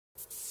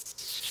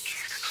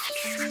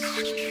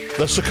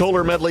The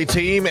Sokoler Medley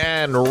team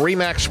and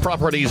Remax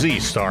Properties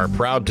East are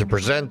proud to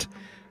present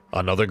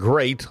another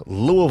great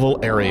Louisville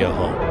area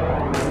home.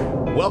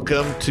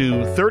 Welcome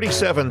to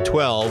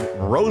 3712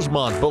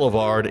 Rosemont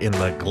Boulevard in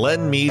the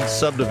Glenmead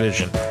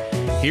subdivision.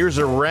 Here's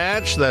a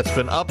ranch that's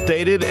been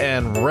updated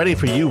and ready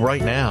for you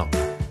right now.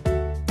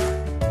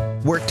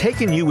 We're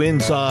taking you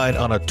inside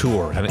on a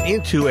tour and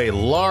into a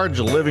large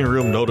living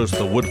room. Notice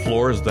the wood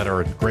floors that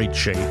are in great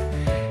shape.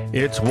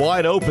 It's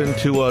wide open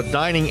to a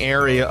dining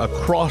area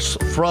across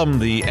from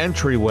the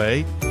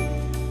entryway.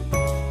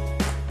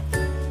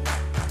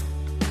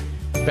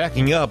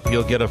 Backing up,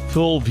 you'll get a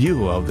full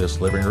view of this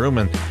living room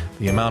and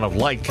the amount of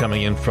light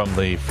coming in from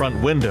the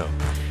front window.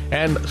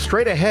 And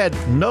straight ahead,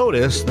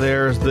 notice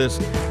there's this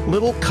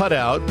little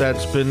cutout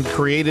that's been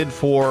created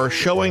for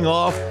showing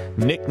off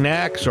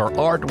knickknacks or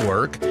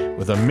artwork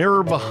with a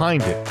mirror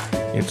behind it.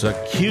 It's a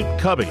cute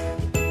cubby.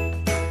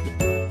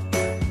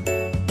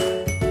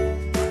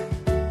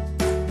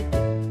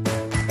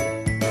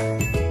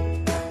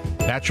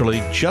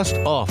 Naturally, just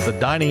off the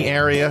dining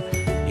area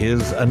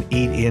is an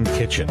eat-in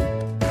kitchen.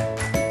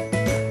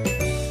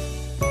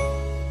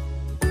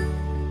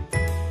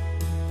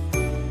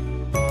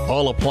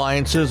 All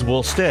appliances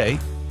will stay.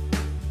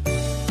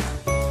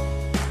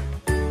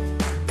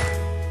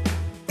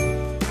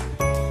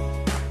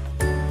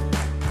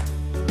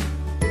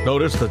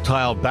 Notice the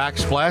tile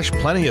backsplash,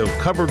 plenty of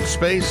cupboard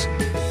space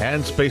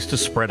and space to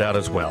spread out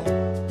as well.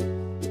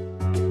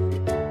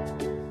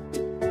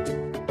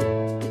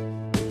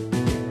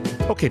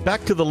 Okay,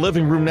 back to the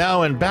living room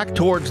now and back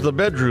towards the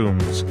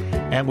bedrooms.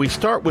 And we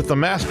start with the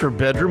master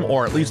bedroom,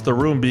 or at least the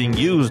room being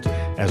used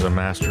as a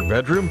master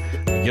bedroom.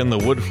 Again, the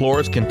wood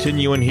floors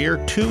continue in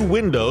here, 2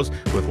 windows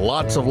with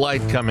lots of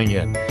light coming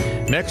in.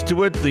 Next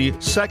to it, the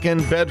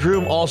second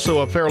bedroom,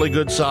 also a fairly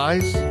good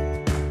size.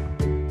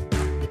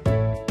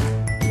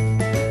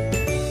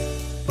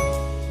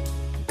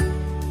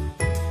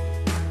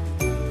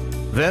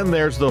 Then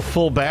there's the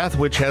full bath,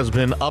 which has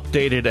been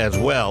updated as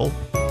well.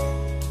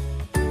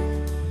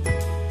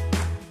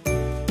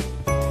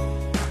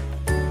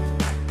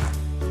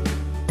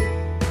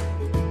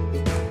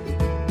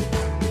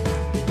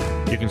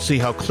 You can see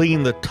how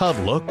clean the tub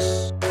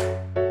looks.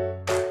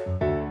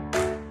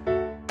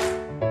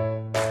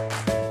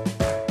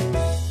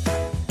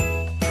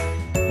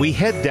 We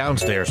head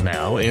downstairs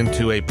now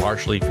into a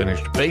partially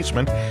finished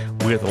basement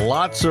with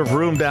lots of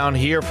room down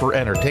here for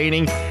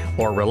entertaining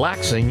or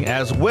relaxing,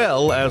 as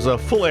well as a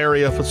full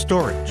area for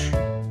storage.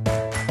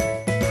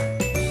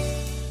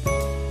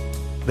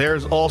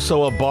 There's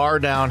also a bar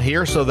down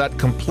here, so that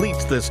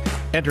completes this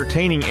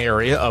entertaining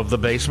area of the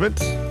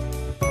basement.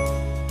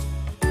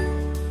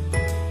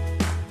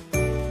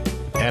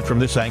 And from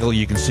this angle,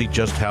 you can see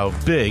just how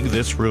big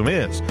this room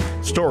is.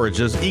 Storage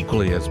is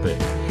equally as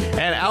big.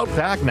 And out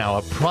back now,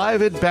 a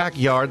private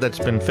backyard that's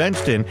been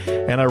fenced in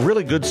and a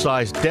really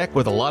good-sized deck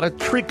with a lot of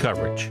tree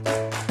coverage.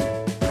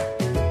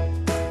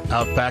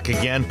 Out back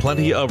again,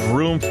 plenty of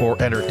room for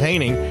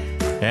entertaining.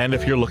 And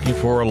if you're looking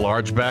for a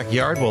large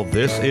backyard, well,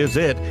 this is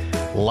it.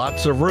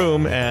 Lots of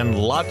room and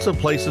lots of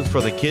places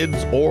for the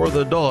kids or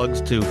the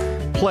dogs to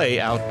play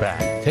out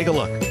back. Take a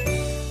look.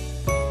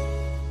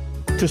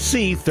 To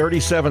see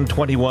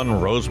 3721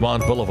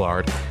 Rosemont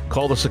Boulevard,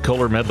 call the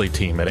Sokoler Medley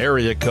team at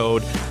area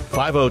code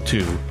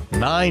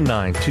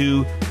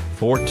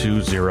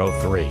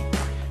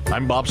 502-992-4203.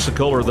 I'm Bob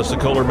Sokoler, the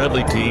Sokoler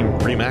Medley team,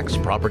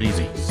 Remax Properties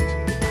East.